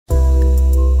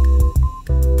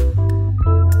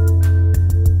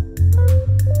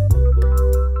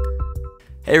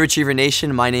Hey Retriever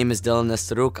Nation, my name is Dillon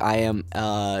Nesteruk. I am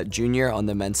a junior on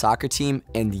the men's soccer team,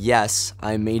 and yes,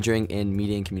 I'm majoring in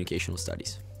media and communicational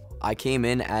studies. I came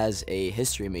in as a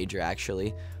history major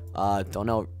actually.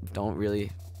 Don't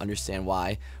really understand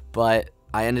why, but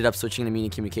I ended up switching to media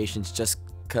and communications just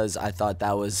because I thought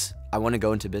I want to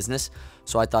go into business,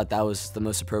 so I thought that was the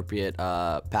most appropriate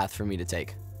path for me to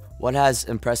take. What has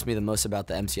impressed me the most about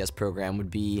the MCS program would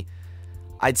be,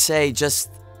 I'd say,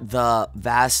 just the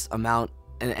vast amount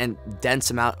and dense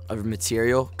amount of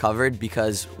material covered,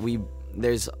 because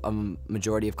there's a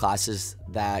majority of classes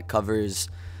that covers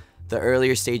the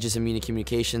earlier stages of media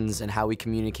communications and how we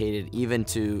communicated even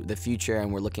to the future,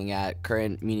 and we're looking at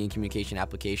current media and communication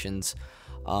applications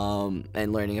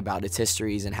and learning about its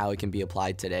histories and how it can be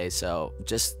applied today. So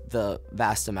just the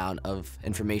vast amount of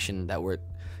information that we're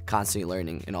constantly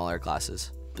learning in all our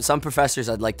classes. Some professors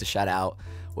I'd like to shout out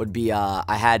would be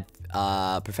I had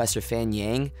Professor Fan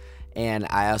Yang, and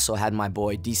I also had my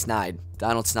boy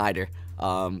Donald Snyder.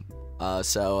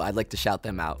 So I'd like to shout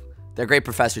them out. They're great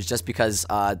professors just because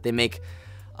they make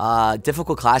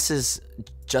difficult classes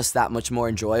just that much more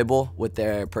enjoyable with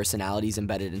their personalities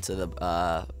embedded into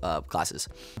the classes.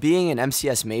 Being an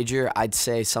MCS major, I'd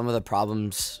say some of the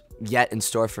problems yet in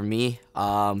store for me,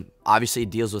 obviously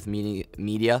it deals with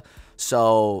media,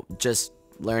 so just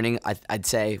learning, I'd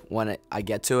say when I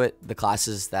get to it, the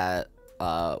classes that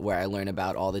where I learn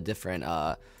about all the different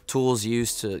tools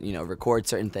used to record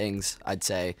certain things, I'd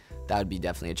say that would be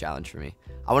definitely a challenge for me.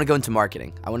 I want to go into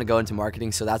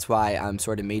marketing. So that's why I'm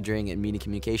sort of majoring in media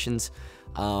communications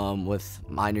with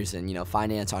minors in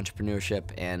finance,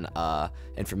 entrepreneurship, and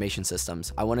information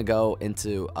systems. I want to go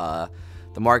into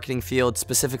the marketing field,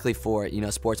 specifically for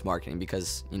sports marketing,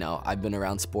 because I've been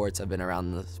around sports. I've been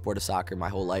around the sport of soccer my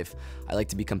whole life. I like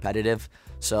to be competitive,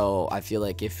 so I feel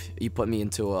like if you put me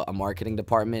into a marketing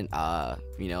department,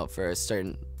 for a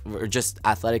certain, or just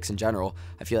athletics in general,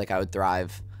 I feel like I would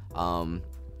thrive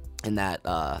in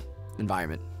that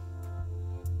environment.